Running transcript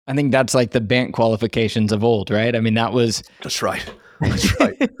I think that's like the bank qualifications of old, right? I mean, that was That's right. That's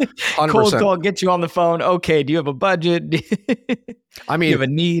right. cold 100%. call, get you on the phone. Okay, do you have a budget? Do I you mean, have a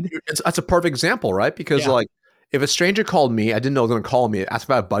need? that's a perfect example, right? Because Yeah. like if a stranger called me, I didn't know they were going to call me, ask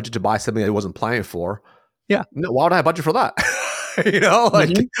if I had a budget to buy something I wasn't planning for. Yeah. No, why would I have a budget for that? You know,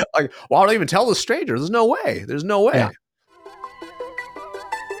 Mhm. like why would I even tell the stranger? There's no way. There's no way. Yeah.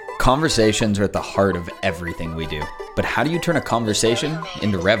 Conversations are at the heart of everything we do. But how do you turn a conversation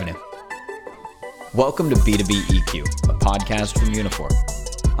into revenue? Welcome to B2B EQ, a podcast from Unifor.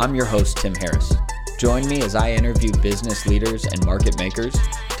 I'm your host, Tim Harris. Join me as I interview business leaders and market makers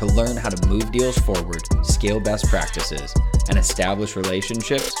to learn how to move deals forward, scale best practices, and establish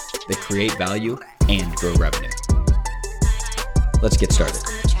relationships that create value and grow revenue. Let's get started.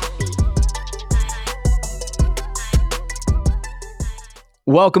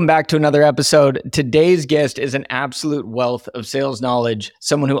 Welcome back to another episode. Today's guest is an absolute wealth of sales knowledge,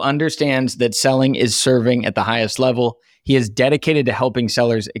 someone who understands that selling is serving at the highest level. He is dedicated to helping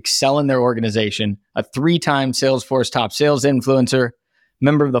sellers excel in their organization, a 3-time Salesforce top sales influencer,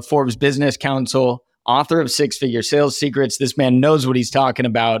 member of the Forbes Business Council, author of 6-Figure Sales Secrets. This man knows what he's talking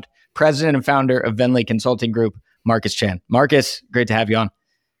about. President and founder of Venley Consulting Group, Marcus Chan. Marcus, great to have you on.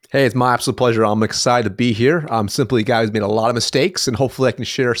 Hey, it's my absolute pleasure. I'm excited to be here. I'm simply a guy who's made a lot of mistakes, and hopefully I can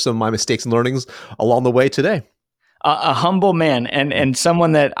share some of my mistakes and learnings along the way today. A humble man and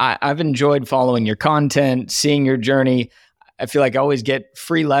someone that I've enjoyed following your content, seeing your journey. I feel like I always get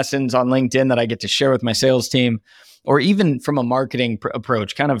free lessons on LinkedIn that I get to share with my sales team, or even from a marketing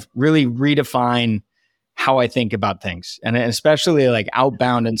approach, kind of really redefine how I think about things. And especially like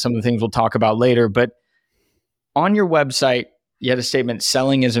outbound and some of the things we'll talk about later. But on your website, you had a statement,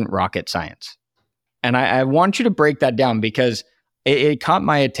 selling isn't rocket science. And I want you to break that down because it caught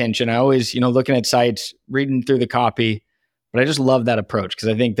my attention. I always, looking at sites, reading through the copy, but I just love that approach because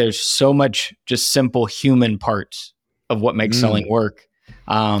I think there's so much just simple human parts of what makes selling work.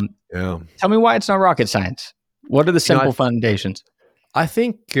 Tell me why it's not rocket science. What are the simple foundations? I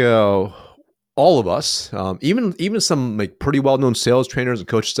think all of us, even some like pretty well-known sales trainers and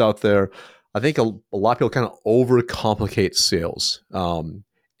coaches out there, I think a lot of people kind of overcomplicate sales.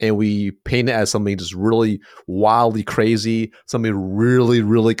 And we paint it as something just really wildly crazy, something really,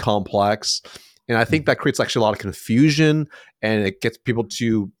 really complex. And I think that creates actually a lot of confusion, and it gets people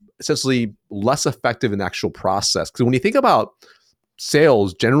to essentially less effective in the actual process. Because when you think about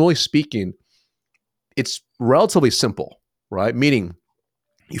sales, generally speaking, it's relatively simple, right? Meaning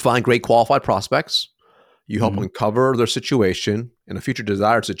you find great qualified prospects, you help uncover their situation and a future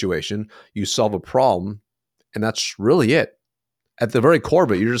desired situation, you solve a problem, and that's really it. At the very core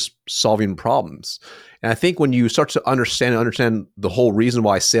of it, you're just solving problems. And I think when you start to understand the whole reason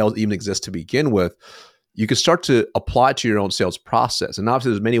why sales even exists to begin with, you can start to apply it to your own sales process. And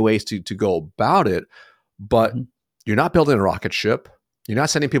obviously there's many ways to go about it, but you're not building a rocket ship. You're not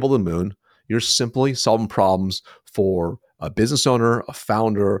sending people to the moon. You're simply solving problems for a business owner, a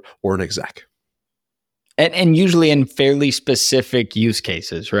founder, or an exec. And usually in fairly specific use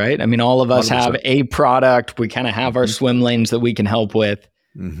cases, right? I mean, all of us 100%. have a product. We kind of have our swim lanes that we can help with.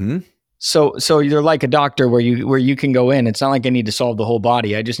 So you're like a doctor where you can go in. It's not like I need to solve the whole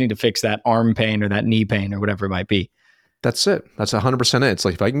body. I just need to fix that arm pain or that knee pain or whatever it might be. That's it. That's 100% it. It's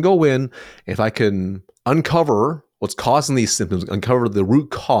like if I can go in, if I can uncover what's causing these symptoms, uncover the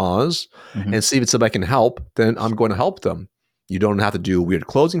root cause, and see if it's something I can help, then I'm going to help them. You don't have to do weird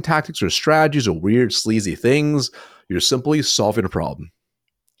closing tactics or strategies or weird sleazy things. You're simply solving a problem.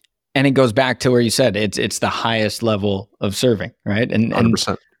 And it goes back to where you said it's the highest level of serving, right? And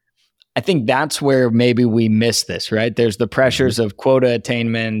 100%. I think that's where maybe we miss this, right? There's the pressures of quota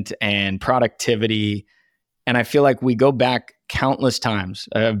attainment and productivity. And I feel like we go back countless times.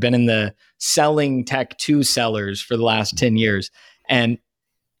 I've been in the selling tech to sellers for the last 10 years. And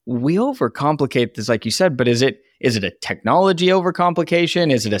we overcomplicate this, like you said, but is it a technology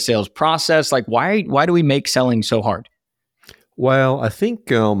overcomplication? Is it a sales process? Like why do we make selling so hard? Well, I think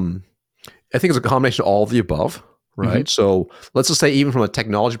it's a combination of all of the above, right? So let's just say even from a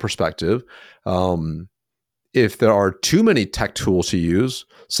technology perspective, if there are too many tech tools to use,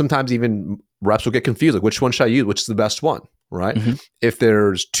 sometimes even reps will get confused. Like which one should I use? Which is the best one, right? If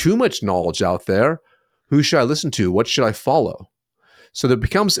there's too much knowledge out there, who should I listen to? What should I follow? So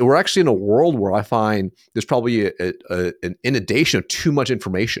we're actually in a world where I find there's probably an inundation of too much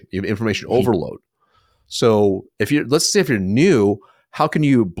information, information overload. So let's say if you're new, how can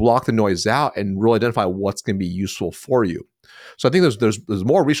you block the noise out and really identify what's going to be useful for you? So I think there's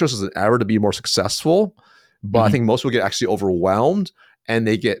more resources than ever to be more successful, but I think most people get actually overwhelmed and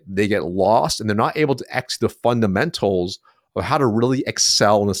they get lost and they're not able to execute the fundamentals of how to really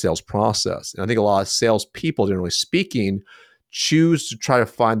excel in the sales process. And I think a lot of salespeople, generally speaking, choose to try to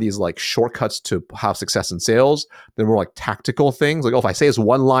find these like shortcuts to have success in sales. They're more like tactical things. Like, oh, if I say it's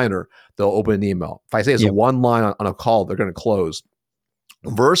one liner, they'll open an email. If I say it's one line on a call, they're going to close.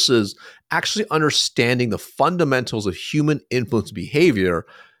 Versus actually understanding the fundamentals of human influence behavior,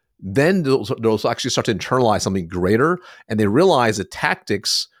 then they'll actually start to internalize something greater, and they realize that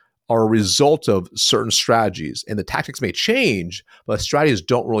tactics are a result of certain strategies, and the tactics may change, but strategies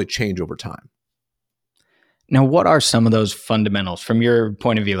don't really change over time. Now, what are some of those fundamentals from your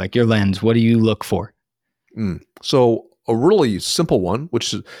point of view, like your lens? What do you look for? So a really simple one,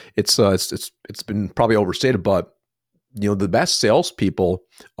 which it's been probably overstated, but the best salespeople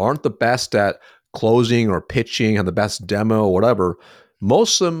aren't the best at closing or pitching and the best demo or whatever.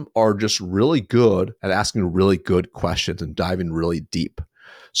 Most of them are just really good at asking really good questions and diving really deep.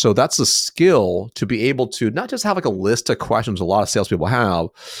 So that's a skill to be able to not just have like a list of questions a lot of salespeople have,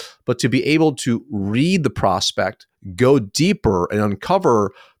 but to be able to read the prospect, go deeper, and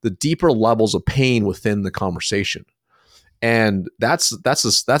uncover the deeper levels of pain within the conversation. And that's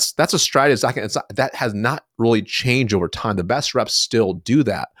a strategy that has not really changed over time. The best reps still do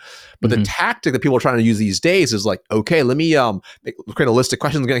that, but the tactic that people are trying to use these days is like, okay, let me create a list of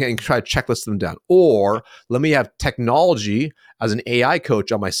questions and try to checklist them down, or let me have technology as an AI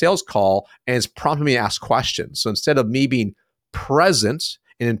coach on my sales call, and it's prompting me to ask questions. So instead of me being present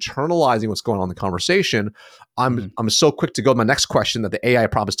and internalizing what's going on in the conversation, I'm so quick to go to my next question that the AI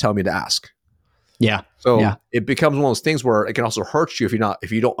prompt is telling me to ask. Yeah. So it becomes one of those things where it can also hurt you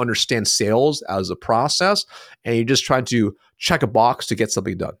if you don't understand sales as a process and you're just trying to check a box to get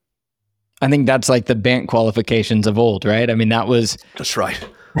something done. I think that's like the bank qualifications of old, right? I mean, that's right.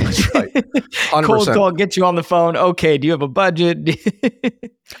 That's right. 100%. Cold call, get you on the phone. Okay, do you have a budget?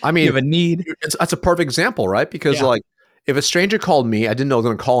 I mean, do you have a need? That's a perfect example, right? Because like if a stranger called me, I didn't know they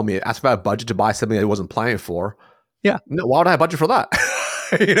were going to call me, ask about a budget to buy something I wasn't planning for. Yeah. No, why would I have a budget for that?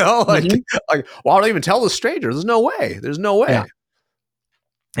 Like why would I even tell the stranger? There's no way. Yeah.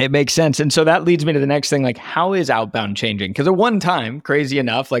 It makes sense. And so that leads me to the next thing, like how is outbound changing? Because at one time, crazy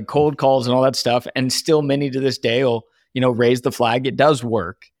enough, like cold calls and all that stuff, and still many to this day will, raise the flag. It does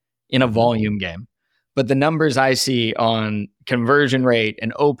work in a volume game. But the numbers I see on conversion rate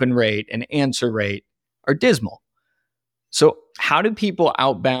and open rate and answer rate are dismal. So how do people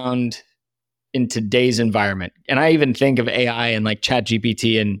outbound in today's environment? And I even think of AI and like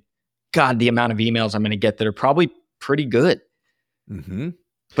ChatGPT, and God, the amount of emails I'm going to get that are probably pretty good,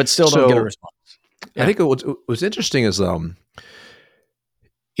 but still don't get a response. I think what's interesting is,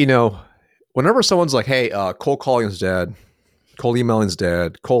 whenever someone's like, hey, cold calling is dead, cold emailing is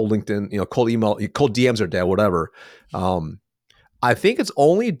dead, cold LinkedIn, cold email, cold DMs are dead, whatever. I think it's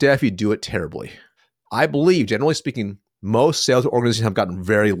only dead if you do it terribly. I believe, generally speaking, most sales organizations have gotten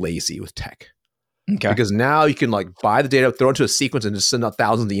very lazy with tech. Okay. Because now you can like buy the data, throw it into a sequence, and just send out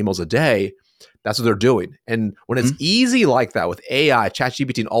thousands of emails a day. That's what they're doing. And when it's easy like that with AI,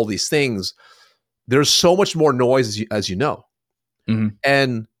 ChatGPT, and all these things, there's so much more noise, as you know.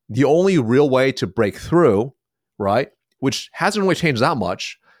 And the only real way to break through, right, which hasn't really changed that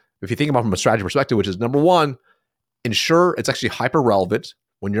much, if you think about it from a strategy perspective, which is number one, ensure it's actually hyper relevant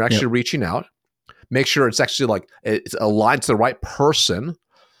when you're actually reaching out. Make sure it's actually like it's aligned to the right person.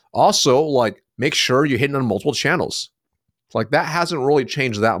 Also, like make sure you're hitting on multiple channels. Like that hasn't really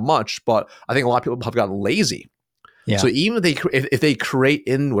changed that much, but I think a lot of people have gotten lazy. Yeah. So even if they create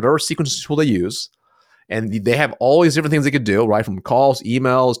in whatever sequence tool they use, and they have all these different things they could do, right, from calls,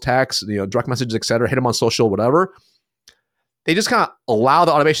 emails, texts, direct messages, etc., hit them on social, whatever. They just kind of allow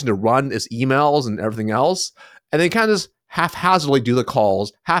the automation to run its emails and everything else, and they kind of just haphazardly do the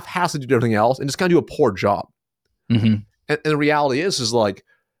calls, haphazardly do everything else, and just kind of do a poor job. And the reality is like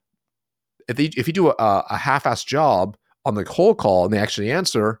if you do a half-assed job on the cold call and they actually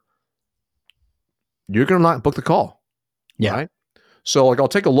answer, you're going to not book the call. Yeah. Right? So like I'll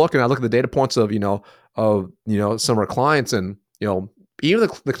take a look and I look at the data points of some of our clients, and even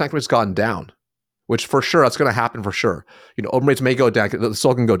the connect rate's gone down, which for sure that's going to happen for sure. Open rates may go down, the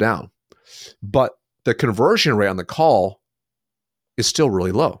still can go down, but the conversion rate on the call is still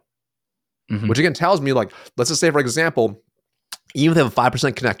really low, which again tells me, like, let's just say for example, even if they have a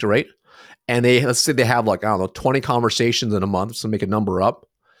 5% connector rate, and let's say they have like, I don't know, 20 conversations in a month, so make a number up,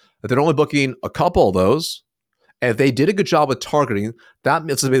 if they're only booking a couple of those, and if they did a good job with targeting, that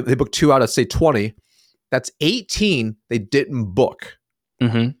means they booked 2 out of say 20, that's 18 they didn't book.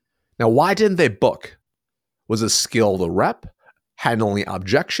 Now, why didn't they book? Was it skill of the rep? Handling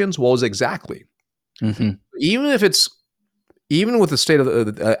objections? What was it exactly? Even with the state of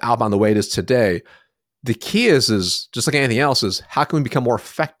the outbound the way it is today, the key is just like anything else, is how can we become more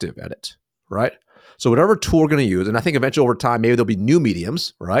effective at it, right? So whatever tool we're going to use, and I think eventually over time, maybe there'll be new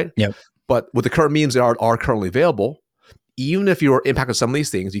mediums, right? Yep. But with the current mediums that are currently available, even if you're impacted some of these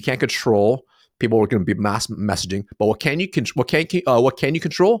things, you can't control people are going to be mass messaging. But what can you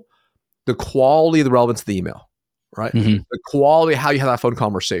control? The quality of the relevance of the email, right? Mm-hmm. The quality of how you have that phone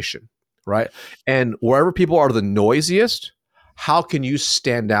conversation, right? And wherever people are the noisiest, how can you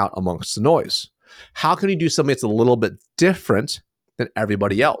stand out amongst the noise? How can you do something that's a little bit different than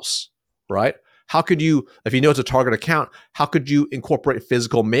everybody else, right? How could you, if you know it's a target account, how could you incorporate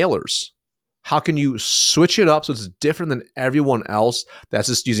physical mailers? How can you switch it up so it's different than everyone else that's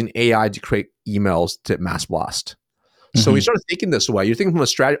just using AI to create emails to mass blast? So when you start thinking this way, you're thinking from a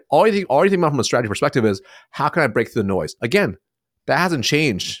strategy, all you think about from a strategy perspective is, how can I break through the noise? Again, that hasn't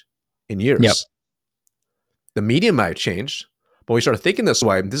changed in years. Yep. The medium might have changed, but when you start thinking this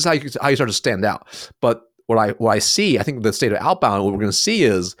way, this is how you start to stand out. But what I see, I think the state of outbound, what we're going to see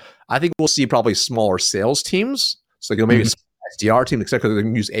is, I think we'll see probably smaller sales teams. So maybe SDR team, etc., because they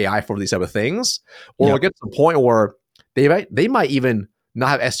can use AI for these type of things. Or we'll get to the point where they might even not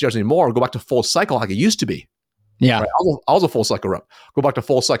have SDRs anymore, or go back to full cycle like it used to be. Yeah. Right? I was a full cycle rep. Go back to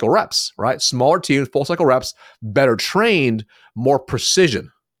full cycle reps, right? Smaller teams, full cycle reps, better trained, more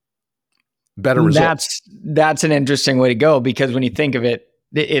precision, better results. That's an interesting way to go, because when you think of it,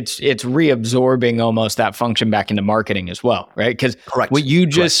 it's reabsorbing almost that function back into marketing as well, right? Because what you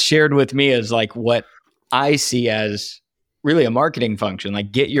just shared with me is like what I see as really a marketing function,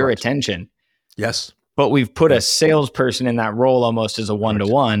 like get your attention. Yes. But we've put a salesperson in that role almost as a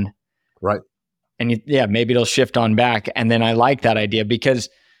one-to-one. Right. And maybe it'll shift on back. And then I like that idea, because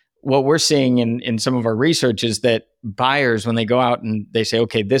what we're seeing in some of our research is that buyers, when they go out and they say,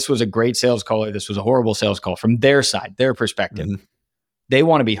 okay, this was a great sales call, or this was a horrible sales call, from their side, their perspective, they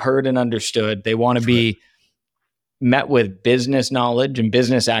want to be heard and understood. They want to be met with business knowledge and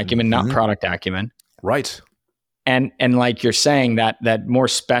business acumen, not product acumen. Right. And like you're saying, that more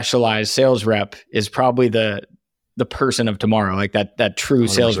specialized sales rep is probably the person of tomorrow, like that true 100%.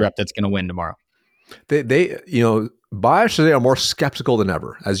 Sales rep that's going to win tomorrow. They buyers today are more skeptical than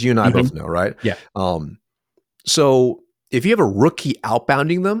ever, as you and I both know, right? Yeah. So if you have a rookie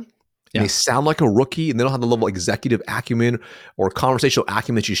outbounding them, and they sound like a rookie, and they don't have the level of executive acumen or conversational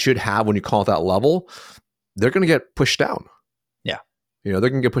acumen that you should have when you call at that level, they're going to get pushed down. Yeah. They're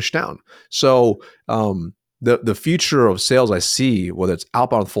going to get pushed down. So the future of sales I see, whether it's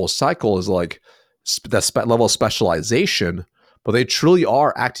outbound full cycle, is like that level of specialization, but they truly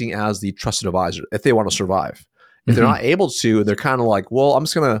are acting as the trusted advisor if they want to survive. If they're not able to, they're kind of like, well, I'm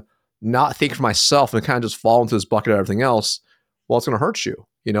just going to not think for myself and kind of just fall into this bucket of everything else. Well, it's going to hurt you.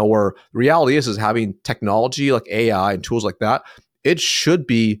 Where the reality is having technology like AI and tools like that, it should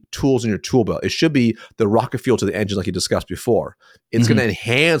be tools in your tool belt. It should be the rocket fuel to the engine, like you discussed before. It's going to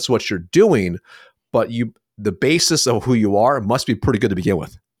enhance what you're doing, but the basis of who you are must be pretty good to begin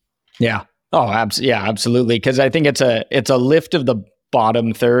with. Yeah. Oh, absolutely. Because I think it's a lift of the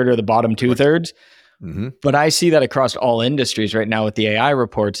bottom third or the bottom two thirds. But I see that across all industries right now with the AI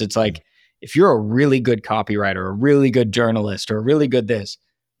reports. It's like, if you're a really good copywriter, a really good journalist, or a really good this,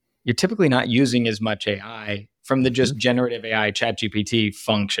 you're typically not using as much AI from the just generative AI ChatGPT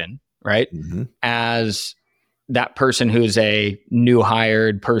function, right? As that person who's a new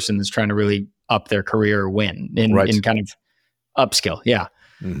hired person that's trying to really up their career or win in kind of upskill. Yeah.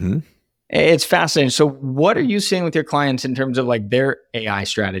 It's fascinating. So what are you seeing with your clients in terms of like their AI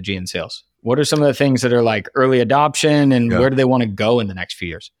strategy in sales? What are some of the things that are like early adoption, and where do they want to go in the next few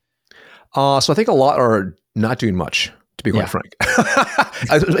years? So I think a lot are not doing much, to be quite frank.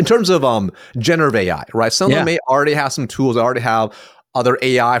 In terms of generative AI, right? Some of them may already have some tools, already have other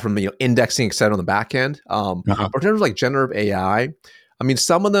AI from indexing, et cetera, on the back end. But in terms of like generative AI, I mean,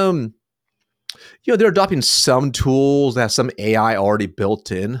 some of them, they're adopting some tools that have some AI already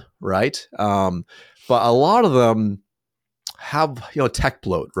built in, right? But a lot of them have tech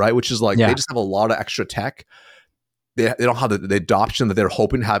bloat, right? Which is like they just have a lot of extra tech. They don't have the adoption that they're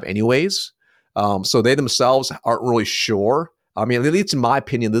hoping to have anyways. So they themselves aren't really sure. I mean, at least in my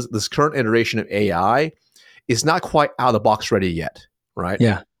opinion, this current iteration of AI is not quite out of the box ready yet, right?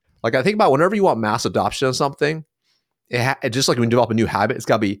 Yeah. Like I think about whenever you want mass adoption of something, it just like when you develop a new habit, it's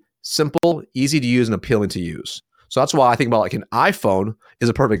got to be simple, easy to use, and appealing to use. So that's why I think about like an iPhone is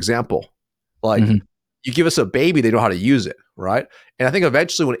a perfect example. Like you give us a baby, they know how to use it, right? And I think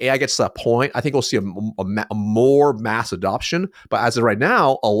eventually when AI gets to that point, I think we'll see a more mass adoption. But as of right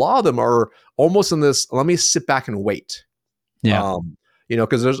now, a lot of them are almost in this, let me sit back and wait. Yeah.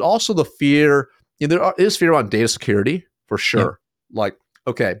 Because there's also the fear, there is fear around data security for sure. Yeah. Like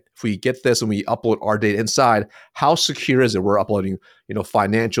okay, if we get this and we upload our data inside, how secure is it? We're uploading,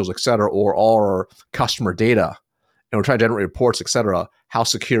 financials, et cetera, or all our customer data, and we're trying to generate reports, et cetera. How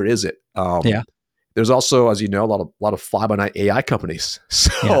secure is it? Yeah. There's also, as you know, a lot of fly-by-night AI companies.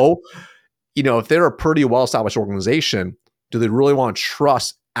 So, if they're a pretty well-established organization, do they really want to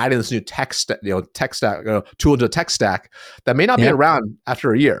trust adding this new tech stack tool into a tech stack that may not be around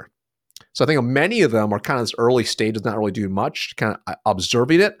after a year? So I think many of them are kind of this early stages, not really doing much, kind of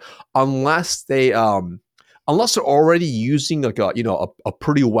observing it, unless they're already using like a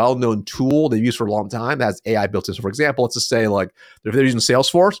pretty well-known tool they've used for a long time that has AI built in. So for example, let's just say like if they're using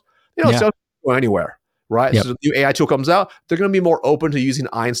Salesforce, Salesforce can go anywhere, right? Yep. So the new AI tool comes out, they're going to be more open to using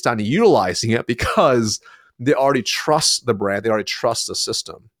Einstein and utilizing it because they already trust the brand, they already trust the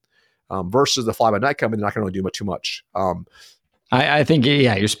system. Versus the fly-by-night company, they're not going to do too much. I think,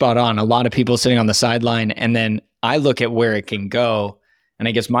 you're spot on. A lot of people sitting on the sideline, and then I look at where it can go. And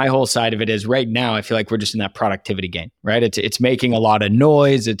I guess my whole side of it is right now, I feel like we're just in that productivity game, right? It's making a lot of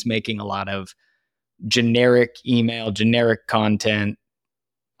noise. It's making a lot of generic email, generic content.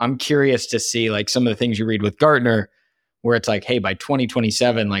 I'm curious to see like some of the things you read with Gartner, where it's like, hey, by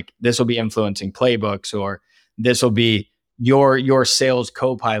 2027, like this will be influencing playbooks, or this will be your sales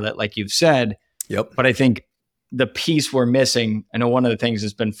co-pilot, like you've said. Yep. But I think the piece we're missing, I know one of the things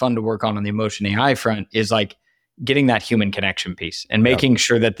that's been fun to work on the emotion AI front is like getting that human connection piece and making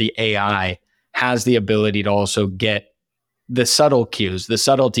sure that the AI has the ability to also get the subtle cues, the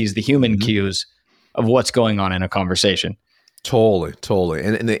subtleties, the human cues of what's going on in a conversation. Totally.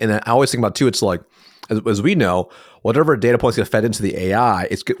 And I always think about too, it's like, as we know, whatever data points get fed into the AI,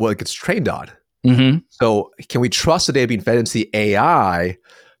 it gets trained on. Mm-hmm. So can we trust the data being fed into the AI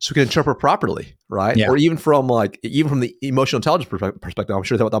so we can interpret properly, right? Yeah. Or even from the emotional intelligence perspective, I'm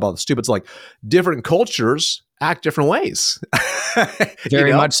sure they thought about the stupid. It's like different cultures act different ways.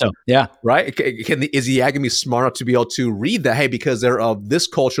 Very much so. Yeah. Right? Is the AI going to be smart enough to be able to read that? Hey, because they're of this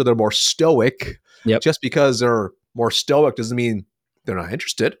culture, they're more stoic. Yep. Just because they're more stoic doesn't mean they're not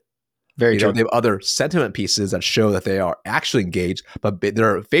interested. Very true. They have other sentiment pieces that show that they are actually engaged, but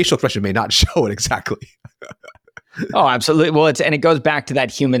their facial expression may not show it exactly. Oh, absolutely. Well, it goes back to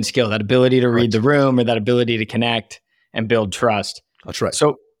that human skill, that ability to read the room, or that ability to connect and build trust. That's right.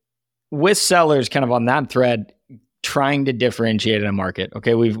 So with sellers kind of on that thread, trying to differentiate in a market.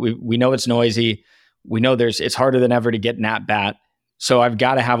 Okay. We know it's noisy. We know it's harder than ever to get an at bat. So I've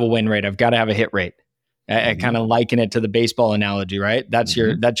got to have a win rate. I've got to have a hit rate. I kind of liken it to the baseball analogy, right? That's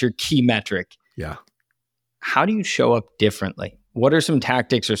your key metric. Yeah. How do you show up differently? What are some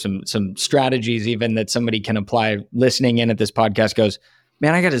tactics or some strategies even that somebody can apply listening in at this podcast goes,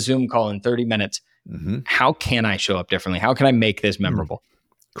 man, I got a Zoom call in 30 minutes. How can I show up differently? How can I make this memorable?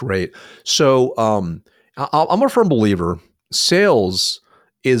 Great. So I'm a firm believer. Sales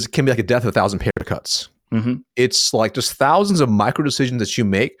can be like a death of a thousand paper cuts. It's like just thousands of micro decisions that you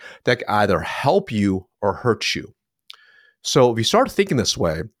make that can either help you or hurt you. So if you start thinking this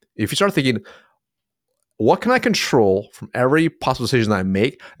way, if you start thinking, what can I control from every possible decision I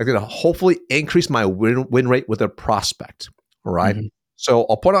make that's going to hopefully increase my win rate with a prospect? All right. So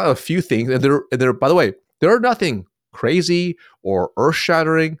I'll point out a few things, and they're by the way, they're nothing crazy or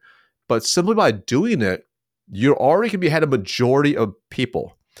earth-shattering, but simply by doing it, you're already going to be ahead of a majority of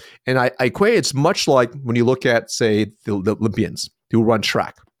people. And I equate it's much like when you look at, say, the Olympians who run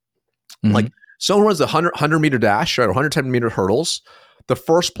track. Like someone runs the 100 meter dash, right, or 110 meter hurdles, the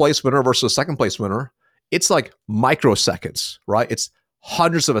first place winner versus the second place winner, it's like microseconds, right? It's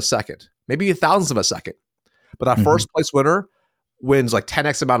hundreds of a second, maybe thousands of a second. But that first place winner wins like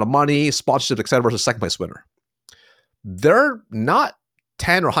 10x amount of money, sponsorships, et cetera, versus second place winner. They're not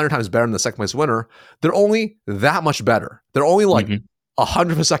 10 or 100 times better than the second place winner. They're only that much better. They're only like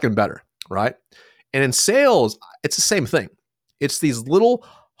 100th of a second better, right? And in sales, it's the same thing. It's these little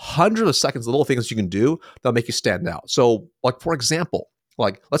hundreds of seconds, little things you can do that'll make you stand out. So like, for example,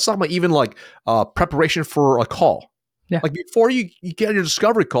 like let's talk about even like preparation for a call. Yeah. Like before you get on your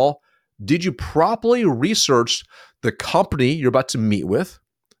discovery call, did you properly research the company you're about to meet with,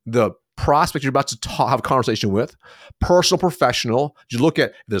 the prospect you're about to have a conversation with, personal, professional? Did you look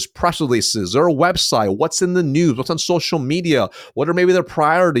at if there's press releases, their website, what's in the news, what's on social media, what are maybe their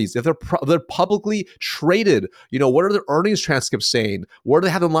priorities, if they're publicly traded, what are their earnings transcripts saying, where do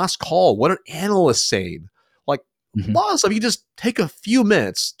they have their last call, what are analysts saying? Like a lot of stuff, you just take a few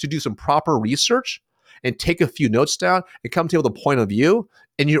minutes to do some proper research and take a few notes down and come to with a point of view,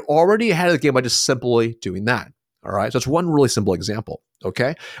 and you're already ahead of the game by just simply doing that. All right. So it's one really simple example.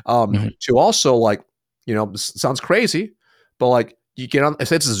 Okay. To also like, sounds crazy, but like you get on,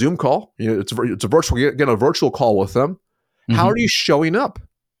 say it's a Zoom call, it's a virtual, get a virtual call with them. How are you showing up?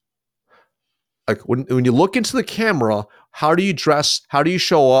 Like when you look into the camera, how do you dress? How do you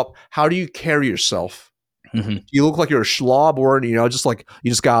show up? How do you carry yourself? Do you look like you're a schlob or, just like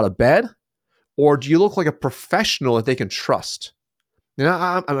you just got out of bed? Or do you look like a professional that they can trust?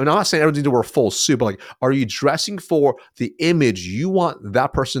 I'm not saying everything to wear a full suit, but like, are you dressing for the image you want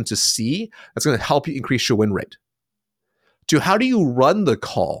that person to see that's going to help you increase your win rate? How do you run the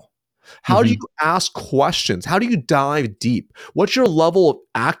call? How do you ask questions? How do you dive deep? What's your level of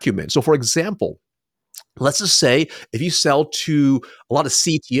acumen? So for example, let's just say if you sell to a lot of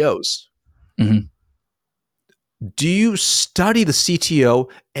CTOs, do you study the CTO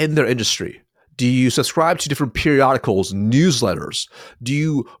and their industry? Do you subscribe to different periodicals, newsletters? Do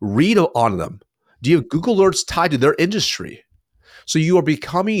you read on them? Do you have Google alerts tied to their industry? So you are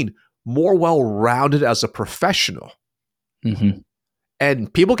becoming more well-rounded as a professional.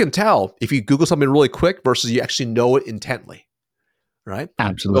 And people can tell if you Google something really quick versus you actually know it intently, right?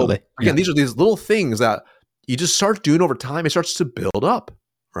 Absolutely. So, again, these are these little things that you just start doing over time. It starts to build up,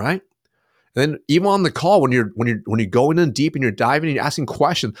 right? And then even on the call, when you're going in deep and you're diving and you're asking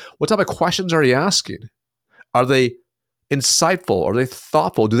questions, what type of questions are you asking? Are they insightful? Are they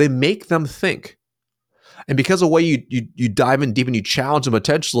thoughtful? Do they make them think? And because of the way you dive in deep and you challenge them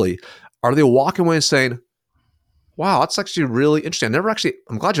potentially, are they walking away and saying, wow, that's actually really interesting.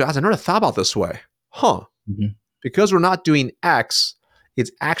 I'm glad you asked. I never thought about it this way. Because we're not doing X,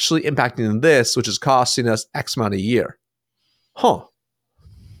 it's actually impacting this, which is costing us X amount a year.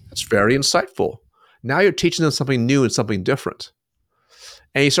 That's very insightful. Now you're teaching them something new and something different.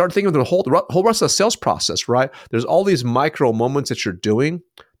 And you start thinking of the whole rest of the sales process, right? There's all these micro moments that you're doing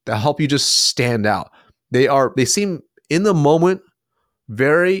that help you just stand out. They seem in the moment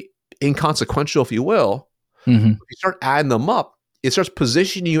very inconsequential, if you will. If you start adding them up, it starts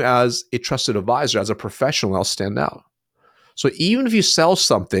positioning you as a trusted advisor, as a professional, that'll stand out. So even if you sell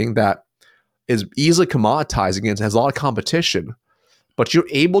something that is easily commoditized against, has a lot of competition, but you're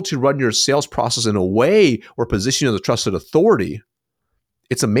able to run your sales process in a way or position you as a trusted authority,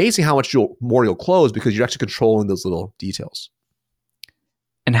 it's amazing how much more you'll close because you're actually controlling those little details.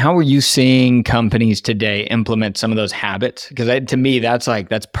 And how are you seeing companies today implement some of those habits? Because to me, that's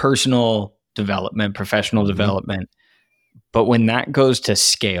personal development, professional development. But when that goes to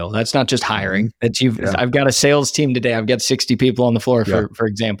scale, that's not just hiring. I've got a sales team today. I've got 60 people on the floor, for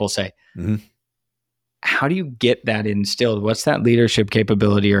example, say. How do you get that instilled? What's that leadership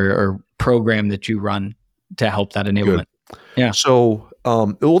capability or program that you run to help that enablement? Good. Yeah. So,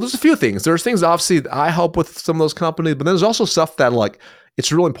 there's a few things. There's things obviously that I help with some of those companies, but there's also stuff that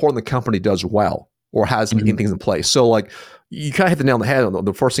it's really important the company does well or has things in place. So you kind of hit the nail on the head on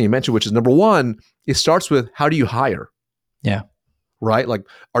the first thing you mentioned, which is number one, it starts with how do you hire? Yeah. Right?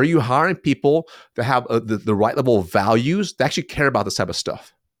 Are you hiring people that have the right level of values that actually care about this type of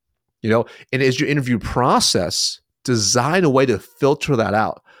stuff? And is your interview process design a way to filter that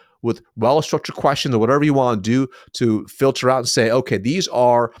out with well-structured questions or whatever you want to do to filter out and say, okay, this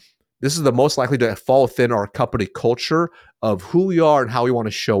is the most likely to fall within our company culture of who we are and how we want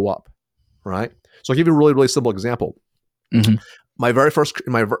to show up, right? So I'll give you a really, really simple example. My very first,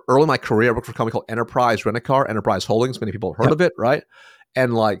 early in my career, I worked for a company called Enterprise Rent-A-Car, Enterprise Holdings. Many people have heard of it, right?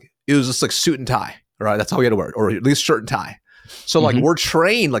 And it was just suit and tie, right? That's how we had to wear it, or at least shirt and tie. So we're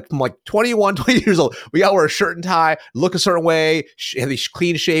trained from 21, 20 years old. We got to wear a shirt and tie, look a certain way, have these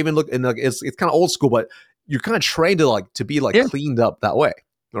clean shaven look, and it's kind of old school, but you're kind of trained to be cleaned up that way,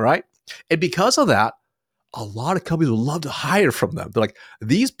 all right? And because of that, a lot of companies would love to hire from them. They're like,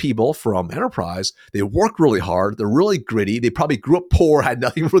 these people from Enterprise, they work really hard, they're really gritty, they probably grew up poor, had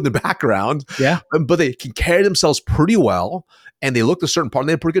nothing from the background, but they can carry themselves pretty well, and they look a certain part, and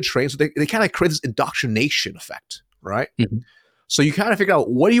they have pretty good training, so they kind of create this indoctrination effect, right? So you kind of figure out,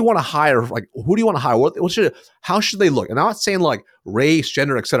 what do you want to hire? Who do you want to hire? How should they look? And I'm not saying race,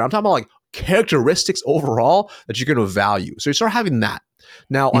 gender, et cetera. I'm talking about characteristics overall that you're going to value. So you start having that.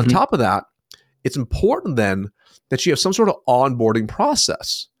 Now, on top of that, it's important then that you have some sort of onboarding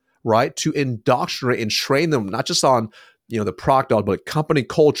process, right? To indoctrinate and train them, not just on the product, but company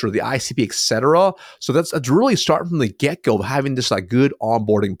culture, the ICP, et cetera. So that's really starting from the get-go of having this good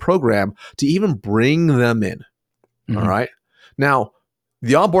onboarding program to even bring them in. All right. Now,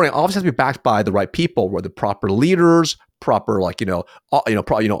 the onboarding obviously has to be backed by the right people, where the proper leaders, proper sales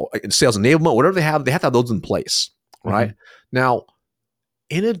enablement, whatever they have to have those in place, right? Now,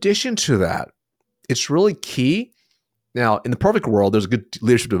 in addition to that, it's really key. Now, in the perfect world, there's a good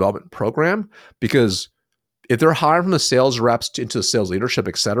leadership development program, because if they're hiring from the sales reps into the sales leadership,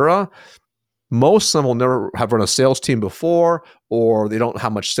 et cetera, Most of them will never have run a sales team before, or they don't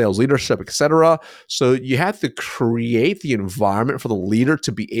have much sales leadership, etc. So you have to create the environment for the leader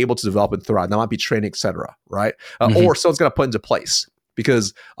to be able to develop and thrive. That might be training, etc. Right? Or someone's got to put into place.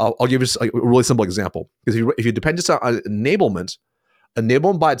 Because I'll give you a really simple example. Because if you depend just on enablement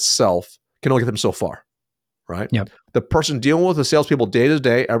by itself can only get them so far, right? Yep. The person dealing with the salespeople day to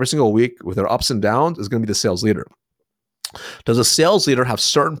day, every single week, with their ups and downs, is going to be the sales leader. Does a sales leader have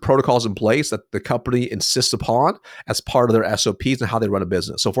certain protocols in place that the company insists upon as part of their SOPs and how they run a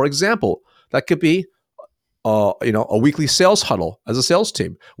business? So, for example, that could be a weekly sales huddle as a sales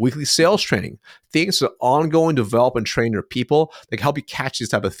team, weekly sales training, things to ongoing develop and train your people that can help you catch these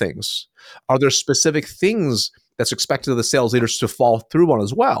type of things. Are there specific things that's expected of the sales leaders to follow through on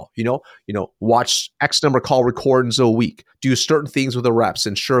as well? Watch X number of call recordings a week, do certain things with the reps,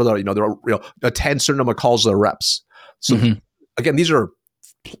 ensure that attend certain number of calls to the reps. So again, these are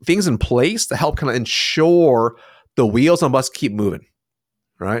things in place to help kind of ensure the wheels on bus keep moving,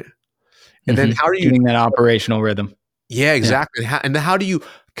 right? And then how are you getting that operational rhythm? Yeah, exactly. Yeah. And then how do you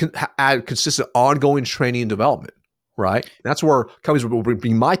add consistent ongoing training and development, right? And that's where companies will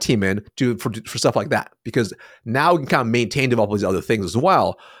bring my team in for stuff like that, because now we can kind of maintain, develop these other things as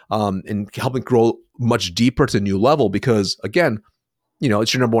well, and helping grow much deeper to a new level. Because again,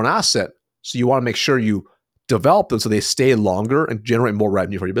 it's your number one asset, so you want to make sure you develop them so they stay longer and generate more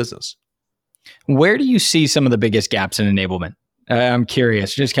revenue for your business. Where do you see some of the biggest gaps in enablement? I'm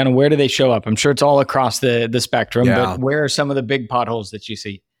curious, just kind of where do they show up? I'm sure it's all across the spectrum, but where are some of the big potholes that you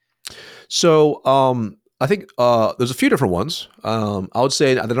see? So I think there's a few different ones. I would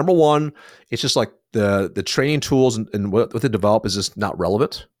say the number one, it's just like the training tools and what they develop is just not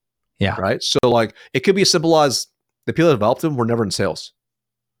relevant. Yeah. Right. So like it could be as simple as the people that developed them were never in sales.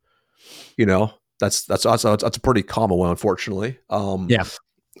 That's a pretty common one, unfortunately.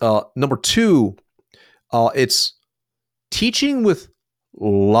 Number two, it's teaching with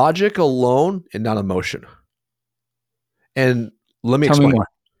logic alone and not emotion. And let me explain. Tell me more.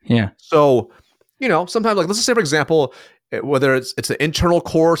 Yeah. So, sometimes, like, let's just say, for example, whether it's an internal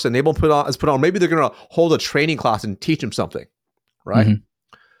course enablement is put on, maybe they're going to hold a training class and teach them something, right?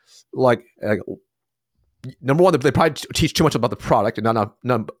 Like, number one, they probably teach too much about the product and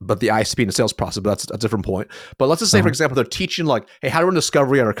not but the ISP and the sales process, but that's a different point. But let's just say, for example, they're teaching like, hey, how to run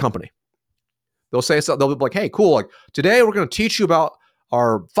discovery at our company. They'll say something, they'll be like, hey, cool. Like today we're going to teach you about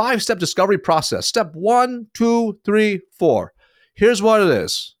our 5-step discovery process. Step 1, 2, 3, 4. Here's what it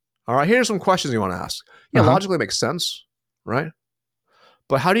is. All right. Here's some questions you want to ask. Yeah, logically makes sense, right?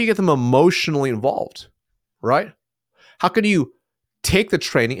 But how do you get them emotionally involved, right? How can you take the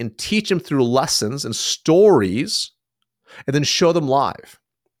training and teach them through lessons and stories and then show them live,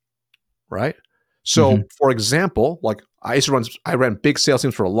 right? So for example, like I ran big sales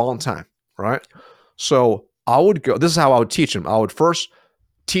teams for a long time, right? So this is how I would teach them. I would first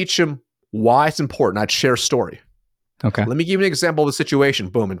teach them why it's important. I'd share a story. Okay. Let me give you an example of the situation.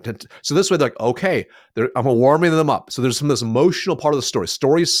 Boom. And so this way, they're like, okay, I'm warming them up. So there's some of this emotional part of the story.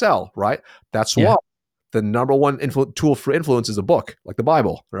 Stories sell, right? That's why the number one tool for influence is a book, like the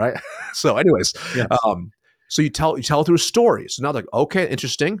Bible, right? So anyways, so you tell through stories. So now they're like, okay,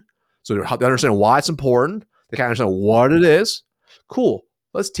 interesting. So they understand why it's important. They kind of understand what it is. Cool.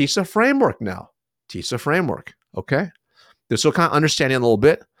 Let's teach the framework now. Teach the framework. Okay. They're still kind of understanding a little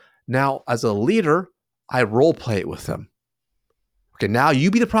bit. Now, as a leader, I role play it with them. Okay, now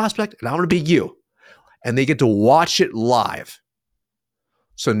you be the prospect and I'm going to be you. And they get to watch it live.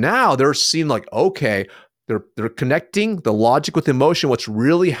 So now they're seeing like, okay, they're connecting the logic with emotion, what's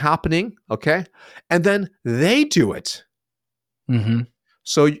really happening, okay? And then they do it.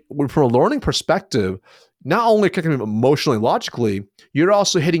 So from a learning perspective, not only connecting them emotionally and logically, you're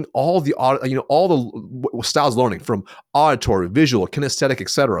also hitting all the styles of learning, from auditory, visual, kinesthetic,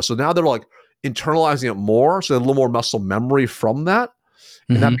 etc. So now they're like internalizing it more, so a little more muscle memory from that.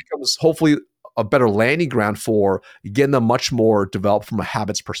 And that becomes hopefully a better landing ground for getting them much more developed from a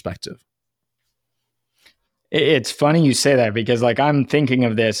habits perspective. It's funny you say that, because like I'm thinking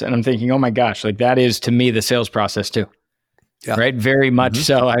of this and I'm thinking, oh my gosh, like that is to me the sales process too. Yeah. Right. Very much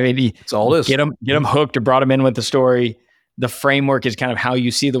so. I mean, it's all it is. Get them hooked or brought them in with the story. The framework is kind of how you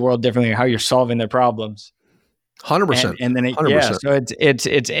see the world differently, how you're solving their problems. 100%. And then so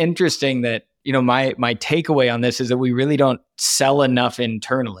it's interesting that, my takeaway on this is that we really don't sell enough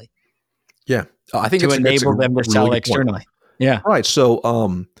internally. Yeah. I think to enable them to sell externally. Yeah. Right. So,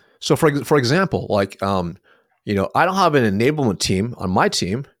 for example, like, I don't have an enablement team on my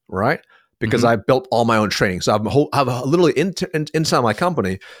team, right? Because I built all my own training. So I've literally inside my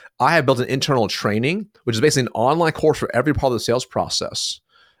company, I have built an internal training, which is basically an online course for every part of the sales process.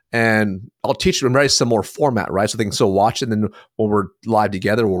 And I'll teach them a very similar format, right? So they can still watch it. And then when we're live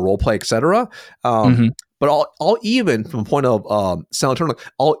together, we'll role play, etc. But I'll even, from the point of sound internally,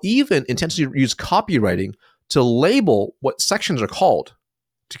 I'll even intentionally use copywriting to label what sections are called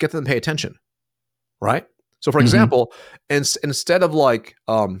to get them to pay attention, right? So, for example, instead of like,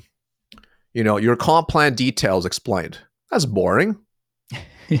 your comp plan details explained, that's boring,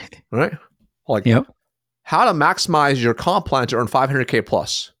 right? Like, how to maximize your comp plan to earn 500K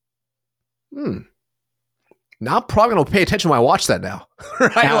plus. Now I'm probably going to pay attention when I watch that now,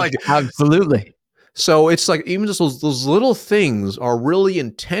 right? Absolutely. So it's like even just those little things are really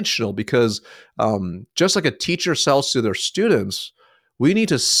intentional because just like a teacher sells to their students, we need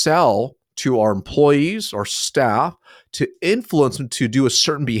to sell to our employees, our staff, to influence them to do a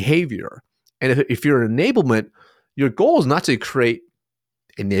certain behavior. And if you're an enablement, your goal is not to create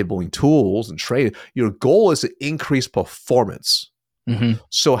enabling tools and training. Your goal is to increase performance.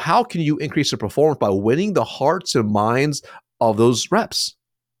 So how can you increase your performance? By winning the hearts and minds of those reps.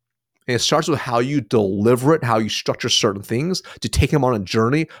 And it starts with how you deliver it, how you structure certain things to take them on a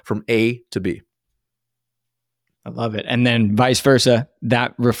journey from A to B. I love it. And then vice versa,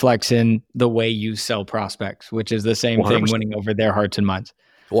 that reflects in the way you sell prospects, which is the same 100%. Thing, winning over their hearts and minds.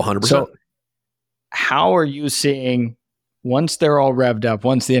 100%. So how are you seeing, once they're all revved up,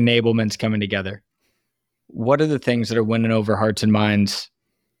 once the enablement's coming together, what are the things that are winning over hearts and minds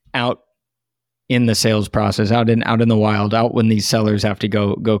out in the sales process, out in the wild, out when these sellers have to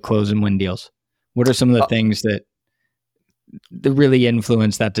go close and win deals? What are some of the things that really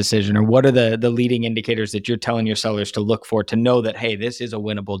influence that decision? Or what are the leading indicators that you're telling your sellers to look for to know that, hey, this is a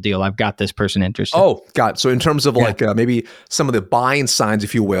winnable deal. I've got this person interested. Oh, got it. So in terms of maybe some of the buying signs,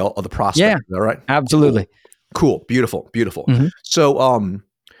 if you will, of the prospect. Yeah, is that right? Absolutely. Cool. Beautiful. So,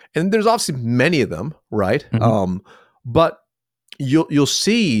 and there's obviously many of them, right? But you'll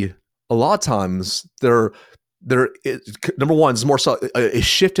see a lot of times number one is more so a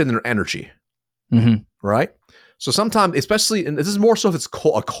shift in their energy, right? So sometimes, especially, and this is more so if it's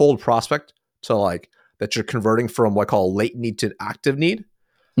a cold prospect to like that you're converting from what I call latent need to active need.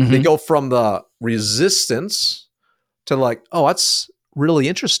 They go from the resistance to like, oh, that's really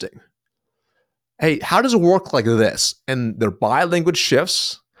interesting. Hey, how does it work like this? And their body language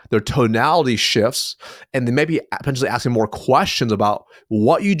shifts, their tonality shifts, and they may be potentially asking more questions about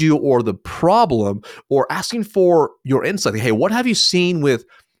what you do or the problem, or asking for your insight. Like, hey, what have you seen with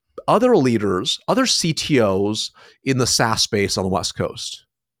other leaders, other CTOs in the SaaS space on the West Coast?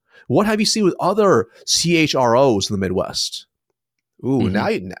 What have you seen with other CHROs in the Midwest? Ooh, now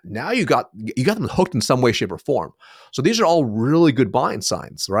you got them hooked in some way, shape, or form. So these are all really good buying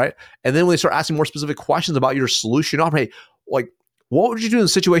signs, right? And then when they start asking more specific questions about your solution, hey, like, what would you do in a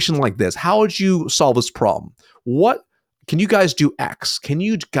situation like this? How would you solve this problem? What can you guys do X? Can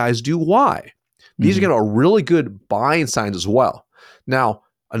you guys do Y? These are really good buying signs as well. Now,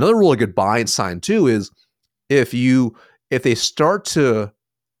 another really good buying sign too is if they start to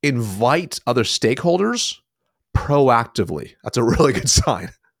invite other stakeholders proactively. That's a really good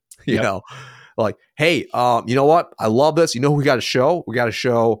sign. You know, like, hey, you know what? I love this. You know who we got to show? We got to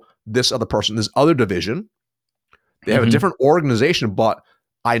show this other person, this other division. They have a different organization, but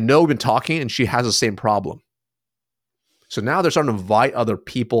I know we've been talking and she has the same problem. So now they're starting to invite other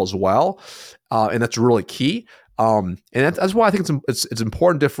people as well. And that's really key. And that's why I think it's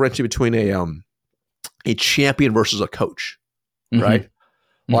important to differentiate between a champion versus a coach, right?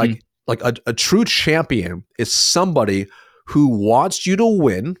 Like a true champion is somebody who wants you to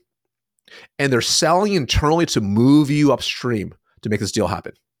win, and they're selling internally to move you upstream to make this deal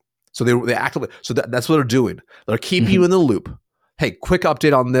happen. So they actively, so that's what they're doing. They're keeping you in the loop. Hey, quick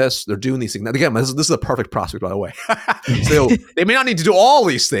update on this. They're doing these things. Now, again, this is a perfect prospect, by the way. So they may not need to do all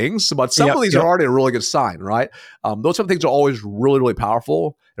these things, but some of these are already a really good sign, right? Those type of things are always really, really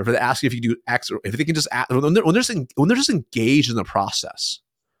powerful. And for they ask you if you can do X, or if they can just ask, when they're just engaged in the process,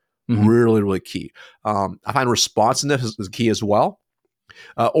 really, really key. I find responsiveness is key as well.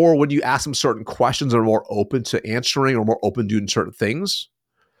 Or when you ask them certain questions that are more open to answering or more open to doing certain things.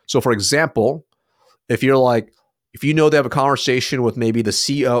 So, for example, if you know they have a conversation with maybe the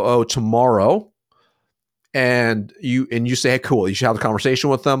COO tomorrow, and you say, hey, cool, you should have a conversation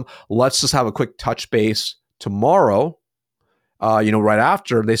with them. Let's just have a quick touch base tomorrow. Right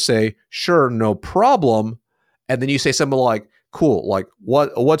after, they say, sure, no problem. And then you say something like, cool, like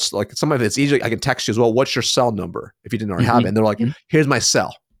what's like, some of it's easy. I can text you as well. What's your cell number if you didn't already have it? And they're like, here's my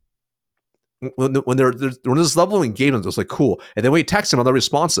cell. When there's this level of engagement, it's like, cool. And then when you text them, they're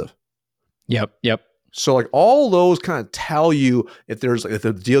responsive. Yep. So like all those kind of tell you if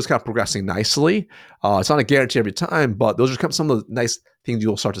the deal's kind of progressing nicely. It's not a guarantee every time, but those are kind of some of the nice things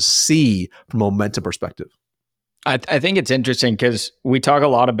you'll start to see from a momentum perspective. I think it's interesting because we talk a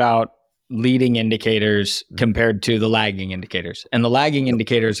lot about leading indicators compared to the lagging indicators. And the lagging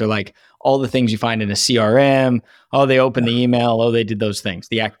indicators are like all the things you find in a CRM. Oh, they opened the email. Oh, they did those things,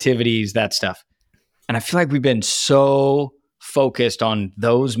 the activities, that stuff. And I feel like we've been so focused on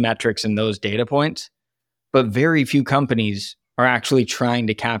those metrics and those data points, but very few companies are actually trying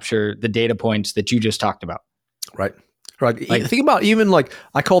to capture the data points that you just talked about. Right. Right. Like, think about even like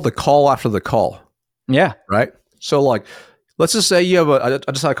I call the call after the call. Yeah. Right. So like, let's just say you have I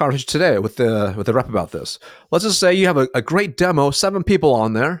just had a conversation today with the rep about this. Let's just say you have a great demo, 7 people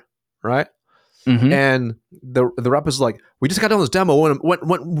on there, right? Mm-hmm. And the rep is like, we just got done this demo and it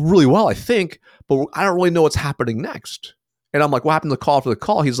went really well, I think, but I don't really know what's happening next. And I'm like, what happened to the call after the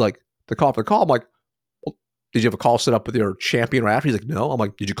call? He's like, the call after the call. I'm like, well, did you have a call set up with your champion right after? He's like, no. I'm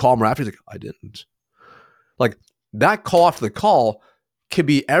like, did you call him right after? He's like, I didn't. Like that call after the call could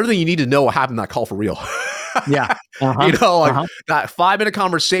be everything you need to know what happened in that call for real. Yeah. You know, like that 5-minute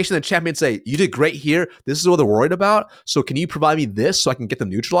conversation, the champion say, you did great here. This is what they're worried about. So can you provide me this so I can get them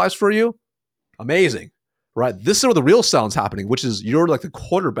neutralized for you? Amazing. Right. This is where the real sound's happening, which is you're like the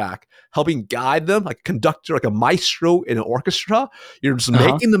quarterback helping guide them, like a conductor, like a maestro in an orchestra. You're just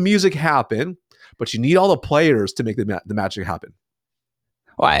making the music happen, but you need all the players to make the magic happen.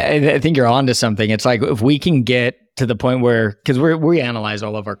 Well, I think you're onto something. It's like if we can get to the point where, because we analyze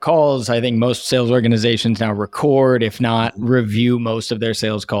all of our calls. I think most sales organizations now record, if not review most of their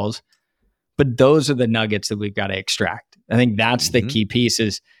sales calls. But those are the nuggets that we've got to extract. I think that's the key piece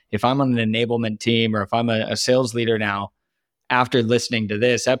is if I'm on an enablement team or if I'm a sales leader now, after listening to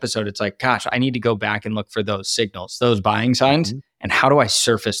this episode, it's like, gosh, I need to go back and look for those signals, those buying signs. And how do I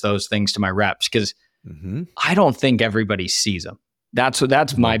surface those things to my reps? Because I don't think everybody sees them.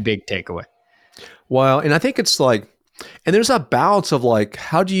 That's my big takeaway. Well, and I think it's like, and there's that balance of like,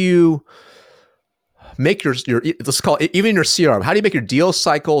 how do you make your let's call it even your CRM, how do you make your deal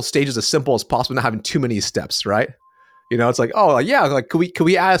cycle stages as simple as possible, not having too many steps, right? You know, it's like, oh yeah, like could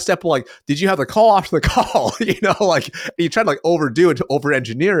we add a step like, did you have the call after the call? You know, like you try to like overdo it to over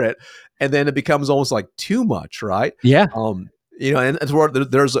engineer it, and then it becomes almost like too much, right? Yeah. You know, and it's where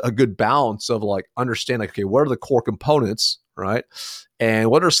there's a good balance of like understand like, okay, what are the core components, right? And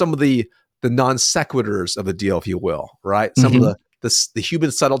what are some of the non sequiturs of a deal, if you will, right? Some of the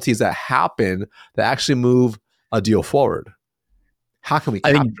human subtleties that happen that actually move a deal forward. How can we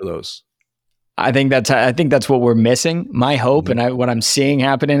capture those? I think that's what we're missing. My hope and what I'm seeing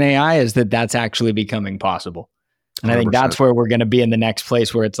happen in AI is that that's actually becoming possible. And 100%. I think that's where we're going to be in the next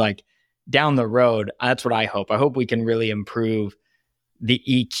place where it's like down the road. That's what I hope. I hope we can really improve the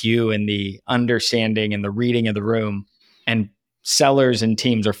EQ and the understanding and the reading of the room, and sellers and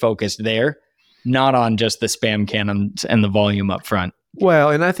teams are focused there, not on just the spam cannons and the volume up front.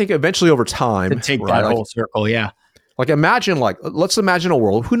 Well, and I think eventually over time, to take that whole circle, like imagine, like let's imagine a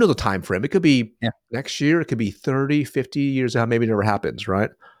world, who knows the time frame? It could be next year, it could be 30, 50 years out, maybe it never happens, right?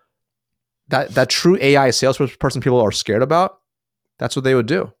 That true AI salesperson people are scared about, that's what they would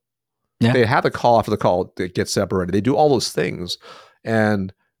do. Yeah. They have the call after the call that gets separated. They do all those things.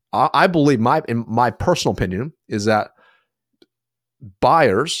 And I believe in my personal opinion is that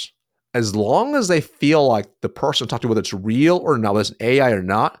buyers, as long as they feel like the person talking to, whether it's real or not, whether it's AI or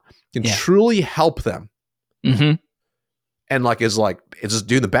not, can truly help them. And like is just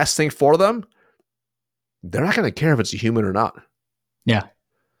doing the best thing for them, they're not going to care if it's a human or not. Yeah.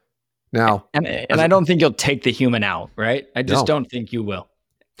 Now, and I don't think you'll take the human out, right? I just don't think you will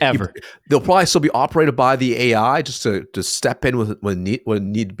ever. They'll probably still be operated by the AI just to step in when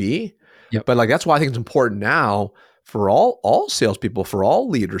need be. Yep. But like that's why I think it's important now for all salespeople, for all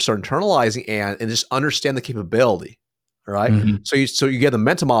leaders, start internalizing and just understand the capability. Right. So you get the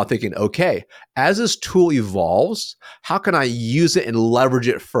mental model thinking, okay, as this tool evolves, how can I use it and leverage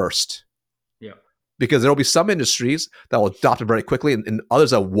it first? Yeah. Because there will be some industries that will adopt it very quickly and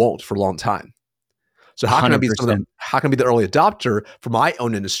others that won't for a long time. So how can I be the early adopter for my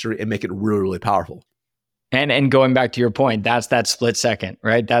own industry and make it really, really powerful? And going back to your point, that's that split second,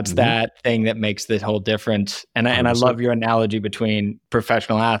 right? That's that thing that makes the whole difference. And I love your analogy between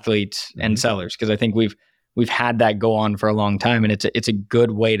professional athletes and sellers, because I think we've had that go on for a long time, and it's a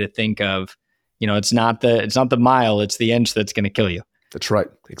good way to think of, you know, it's not the mile, it's the inch that's going to kill you. That's right.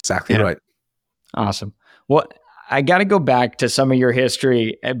 Exactly right. Awesome. Well, I got to go back to some of your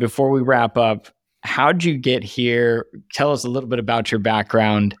history before we wrap up. How'd you get here? Tell us a little bit about your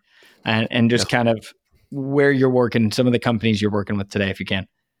background and just kind of where you're working, some of the companies you're working with today, if you can.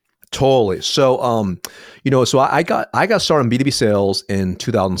 Totally. So, so I got started in B2B sales in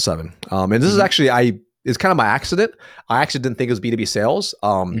 2007. And this is actually, it's kind of my accident. I actually didn't think it was B2B sales.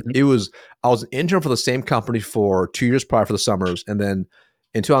 I was an intern for the same company for 2 years prior for the summers. And then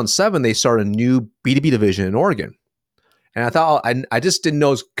in 2007, they started a new B2B division in Oregon. And I thought, I just didn't know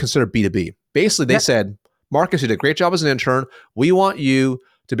it was considered B2B. Basically, they said, Marcus, you did a great job as an intern. We want you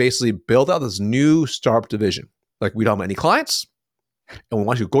to basically build out this new startup division. Like, we don't have any clients, and we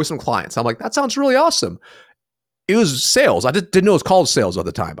want you to go with some clients. I'm like, that sounds really awesome. It was sales. I just didn't know it was called sales at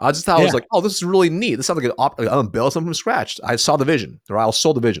the time. I just thought I was like, oh, this is really neat. This sounds like I'm going to build something from scratch. I saw the vision, or I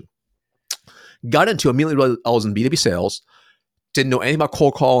sold the vision. Got into immediately, I was in B2B sales. Didn't know anything about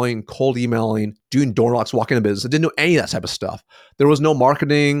cold calling, cold emailing, doing door knocks, walking into business. I didn't know any of that type of stuff. There was no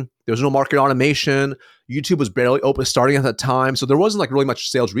marketing. There was no market automation. YouTube was barely open starting at that time. So there wasn't like really much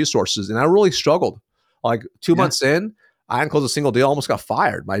sales resources. And I really struggled. Like 2 months in, I hadn't closed a single deal, almost got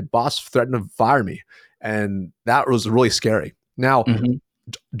fired. My boss threatened to fire me. And that was really scary. Now,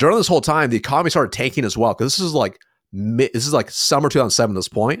 during this whole time, the economy started tanking as well. Because this is like summer 2007 at this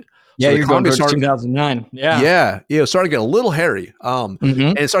point. Yeah, so you're going towards 2009. Yeah. It started getting a little hairy. And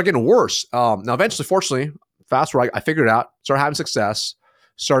it started getting worse. Now, eventually, fortunately, fast forward, I figured it out, started having success,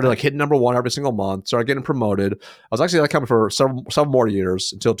 started like hitting number one every single month, started getting promoted. I was actually at that company for several more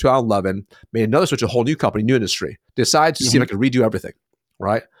years until 2011, made another switch, a whole new company, new industry. Decided to see if I could redo everything,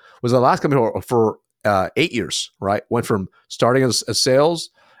 right? Was the last company for 8 years, right? Went from starting as sales,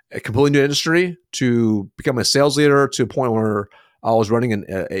 a completely new industry, to become a sales leader to a point where I was running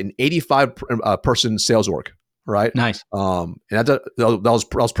an 85 person sales org, right? Nice. And that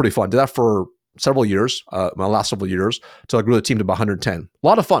was pretty fun. Did that for several years, my last several years, until I grew the team to about 110. A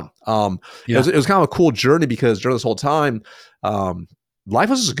lot of fun. It was kind of a cool journey because during this whole time, life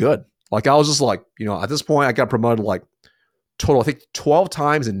was just good. Like I was just like, at this point, I got promoted like total, I think 12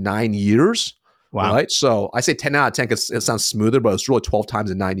 times in 9 years. Wow. Right. So I say 10 out of 10 because it sounds smoother, but it's really 12 times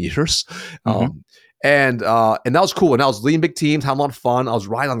in 9 years. And that was cool. And I was leading big teams, having a lot of fun. I was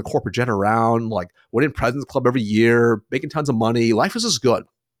riding on the corporate jet around, like winning President's Club every year, making tons of money. Life was just good.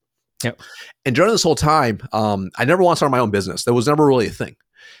 Yep. And during this whole time, I never wanted to start my own business. That was never really a thing.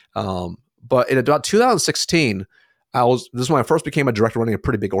 But in about 2016, this is when I first became a director running a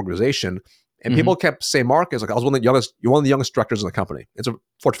pretty big organization. And people kept saying, Marcus, like I was one of the youngest directors in the company. It's a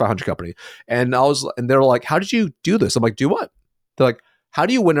Fortune 500 company. And they were like, how did you do this? I'm like, do what? They're like, how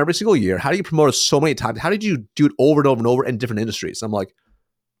do you win every single year? How do you promote it so many times? How did you do it over and over and over in different industries? I'm like,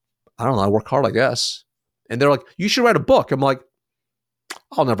 I don't know. I work hard, I guess. And they're like, you should write a book. I'm like,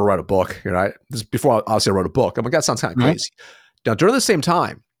 I'll never write a book. Right? This is before obviously I wrote a book. I'm like, that sounds kind of crazy. Now, during the same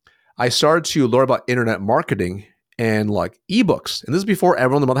time, I started to learn about internet marketing and like ebooks. And this is before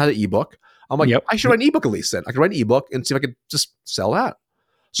everyone in the month had an ebook. I'm like, I should write an ebook at least then. I could write an ebook and see if I could just sell that.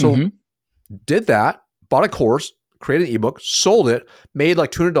 So did that, bought a course, created an ebook, sold it, made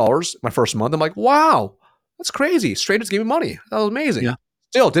like $200 my first month. I'm like, wow, that's crazy. Strangers gave me money. That was amazing. Yeah.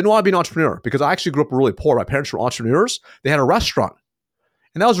 Still didn't want to be an entrepreneur because I actually grew up really poor. My parents were entrepreneurs. They had a restaurant.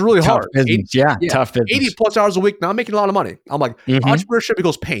 And that was really hard. Business. Tough business. 80 plus hours a week, not making a lot of money. I'm like, entrepreneurship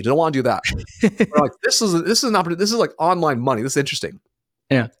equals pain. I don't want to do that. Like, this is an opportunity. This is like online money. This is interesting.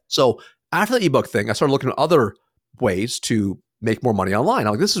 Yeah. So after the ebook thing, I started looking at other ways to make more money online.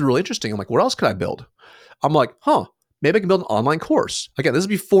 I'm like, this is really interesting. I'm like, what else could I build? I'm like, maybe I can build an online course. Again, this is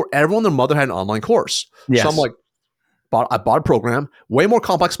before everyone and their mother had an online course. Yes. So I'm like, I bought a program, way more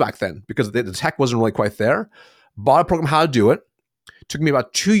complex back then because the tech wasn't really quite there. Bought a program, how to do it. Took me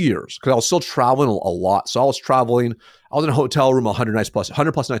about 2 years because I was still traveling a lot. So I was traveling. I was in a hotel room 100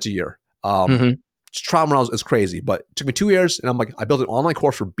 plus nights a year. Just traveling around is crazy, but it took me 2 years. And I'm like, I built an online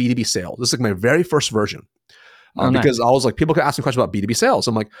course for B2B sales. This is like my very first version because I was like, people could ask me questions about B2B sales.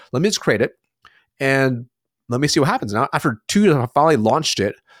 I'm like, let me just create it and let me see what happens. Now, after 2 years, I finally launched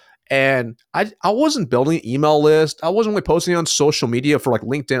it. And I wasn't building an email list. I wasn't really posting on social media for like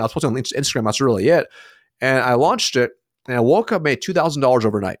LinkedIn. I was posting on Instagram. That's really it. And I launched it. And I woke up, made $2,000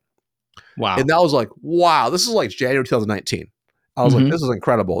 overnight. Wow. And that was like, wow, this is like January 2019. I was like, this is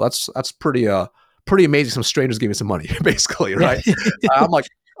incredible. That's pretty amazing. Some strangers gave me some money, basically, right? I'm like,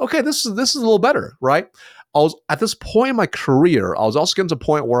 okay, this is a little better, right? I was at this point in my career, I was also getting to a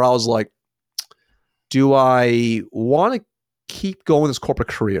point where I was like, do I want to keep going this corporate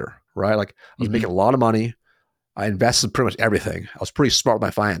career, right? Like I was making a lot of money. I invested pretty much everything. I was pretty smart with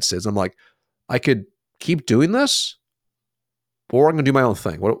my finances. I'm like, I could keep doing this, or I'm going to do my own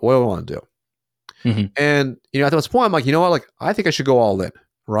thing. What do I want to do? And, at this point, I'm like, you know what? Like, I think I should go all in,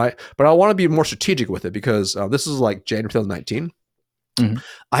 right? But I want to be more strategic with it because this is like January 2019. Mhm.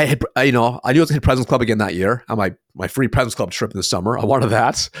 I knew I was going to hit President's Club again that year on my free President's Club trip in the summer. I wanted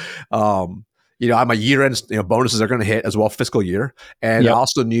that. I had my year-end bonuses are going to hit as well, fiscal year. And I Yep.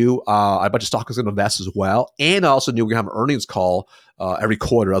 also knew I had a bunch of stock was going to invest as well. And I also knew we were going to have an earnings call every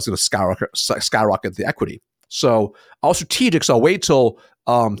quarter. I was going to skyrocket the equity. So I was strategic. So I'll wait till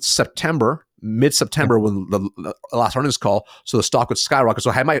September, mid-September when the last earnings call, so the stock would skyrocket. So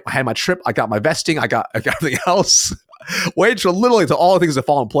I had my trip, I got my vesting, I got everything else. Wait till literally till all the things that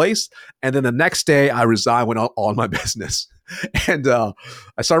fall in place, and then the next day I resigned, went all in my business, and I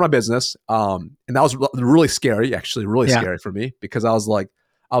started my business, and that was really scary, actually, really scary for me because I was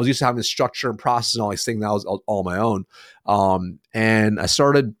used to having this structure and process and all these things. That was all on my own, and I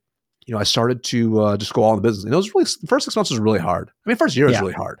started to just go all in the business. And it was really, the first 6 months was really hard. I mean, first year was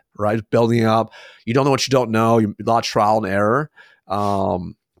really hard, right? Just building up. You don't know what you don't know. A lot of trial and error.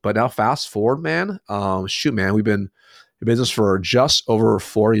 But now fast forward, man. We've been in business for just over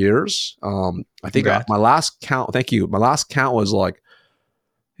 4 years. I think my last count, thank you. My last count was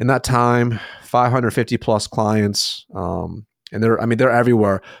in that time, 550 plus clients. And they're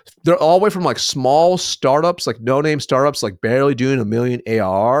everywhere. They're all the way from small startups, no-name startups, barely doing $1 million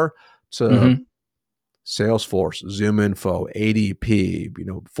ARR to Salesforce, ZoomInfo, ADP,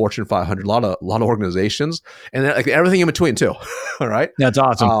 Fortune 500, a lot of organizations, and everything in between too. All right, that's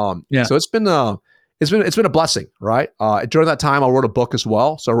awesome. So it's been a blessing, right? During that time, I wrote a book as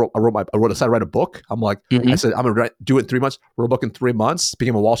well. So I decided to write a book. I'm like, I said I'm gonna do it in 3 months. Wrote a book in 3 months.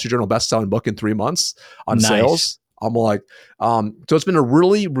 Became a Wall Street Journal best-selling book in 3 months on sales. I'm like, so it's been a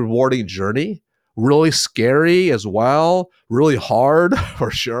really rewarding journey. Really scary as well. Really hard for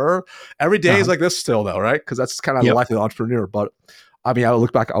sure. Every day is like this still though, right? Because that's kind of the life of the entrepreneur. But I mean, I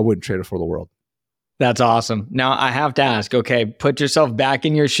look back, I wouldn't trade it for the world. That's awesome. Now I have to ask, okay, put yourself back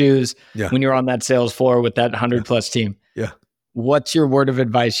in your shoes when you're on that sales floor with that 100 plus team. Yeah. What's your word of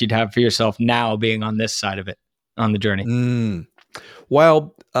advice you'd have for yourself now being on this side of it, on the journey?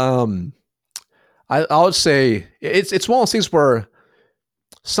 Well, I would say it's one of those things where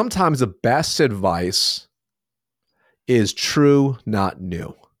sometimes the best advice is true, not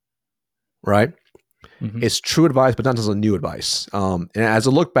new, right? It's true advice, but not as a new advice. And as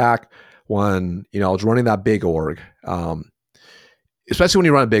I look back when, I was running that big org, especially when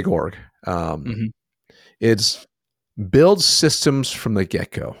you run a big org, it's build systems from the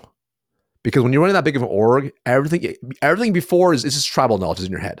get-go. Because when you're running that big of an org, everything before is just tribal knowledge is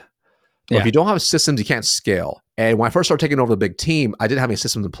in your head. But if you don't have systems, you can't scale. And when I first started taking over the big team, I didn't have any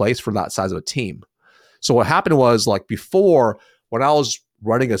systems in place for that size of a team. So what happened was before, when I was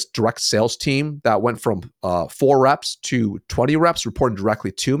running a direct sales team that went from 4 reps to 20 reps reporting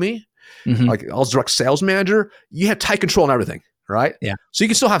directly to me, I was direct sales manager, you had tight control on everything, right? Yeah. So you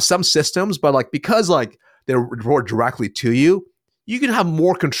can still have some systems, but because they report directly to you, you can have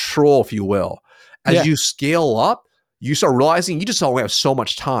more control, if you will. As you scale up, you start realizing you just only have so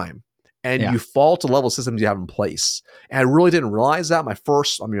much time. And you fall to level of systems you have in place. And I really didn't realize that my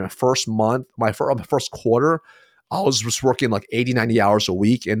first month, my first quarter, I was just working 80, 90 hours a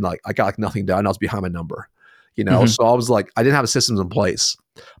week and I got nothing done. I was behind my number, So I was I didn't have the systems in place.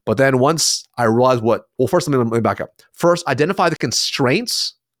 But then once I realized first let me back up. First, identify the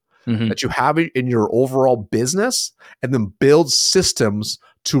constraints that you have in your overall business and then build systems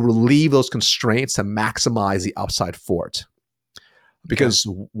to relieve those constraints to maximize the upside for it. Because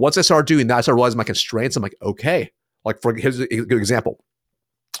once I started doing that, I started realizing my constraints. I'm like, okay. Here's a good example.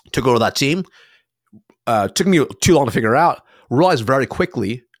 To go to that team, took me too long to figure out. Realized very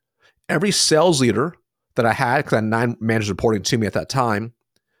quickly, every sales leader that I had, because I had 9 managers reporting to me at that time,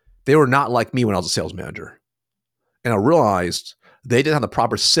 they were not like me when I was a sales manager. And I realized they didn't have the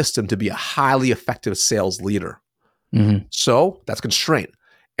proper system to be a highly effective sales leader. So that's constraint.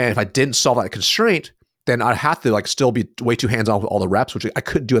 And if I didn't solve that constraint, then I'd have to still be way too hands-on with all the reps, which I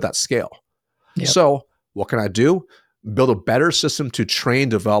couldn't do at that scale. So what can I do? Build a better system to train,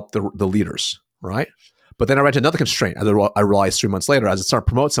 develop the leaders, right? But then I ran into another constraint. I realized 3 months later, as I started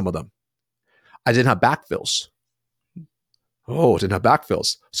promoting some of them, I didn't have backfills. Didn't have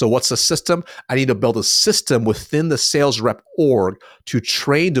backfills. So what's the system? I need to build a system within the sales rep org to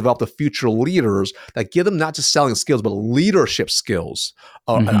train, develop the future leaders that give them not just selling skills, but leadership skills.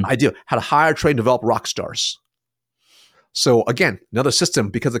 An idea how to hire, train, develop rock stars. So again, another system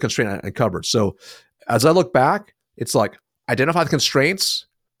because of the constraint I covered. So as I look back, it's identify the constraints,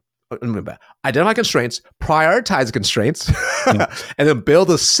 prioritize the constraints, and then build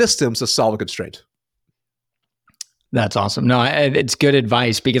the systems to solve a constraint. That's awesome. No, it's good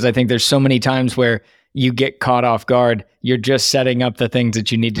advice because I think there's so many times where you get caught off guard. You're just setting up the things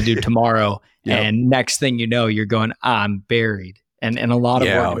that you need to do tomorrow. And next thing you know, you're going, I'm buried. And a lot of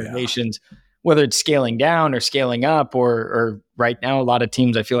organizations, whether it's scaling down or scaling up, or right now, a lot of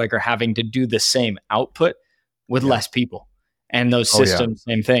teams I feel like are having to do the same output with less people. And those systems,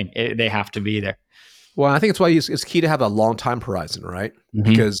 same thing. They have to be there. Well, I think it's why it's key to have a long time horizon, right?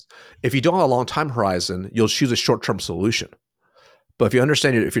 Because if you don't have a long time horizon, you'll choose a short-term solution. But if you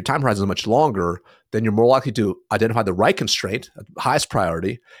understand if your time horizon is much longer, then you're more likely to identify the right constraint, highest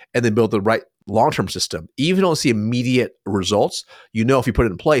priority, and then build the right long-term system. Even if you don't see immediate results, if you put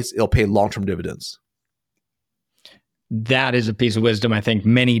it in place, it'll pay long-term dividends. That is a piece of wisdom I think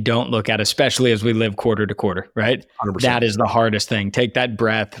many don't look at, especially as we live quarter to quarter, right? 100%. That is the hardest thing. Take that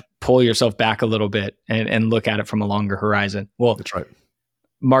breath, pull yourself back a little bit, and look at it from a longer horizon. Well, that's right.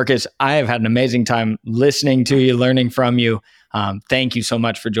 Marcus, I have had an amazing time listening to you, learning from you. Thank you so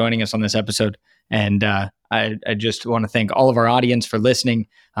much for joining us on this episode. And I just want to thank all of our audience for listening.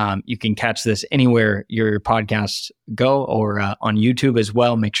 You can catch this anywhere your podcasts go, or on YouTube as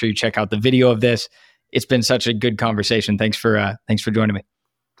well. Make sure you check out the video of this. It's been such a good conversation. Thanks for joining me.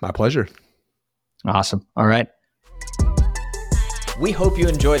 My pleasure. Awesome. All right. We hope you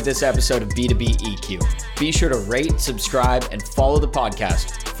enjoyed this episode of B2B EQ. Be sure to rate, subscribe, and follow the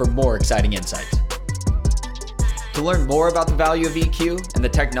podcast for more exciting insights. To learn more about the value of EQ and the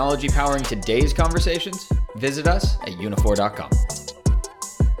technology powering today's conversations, visit us at unifor.com.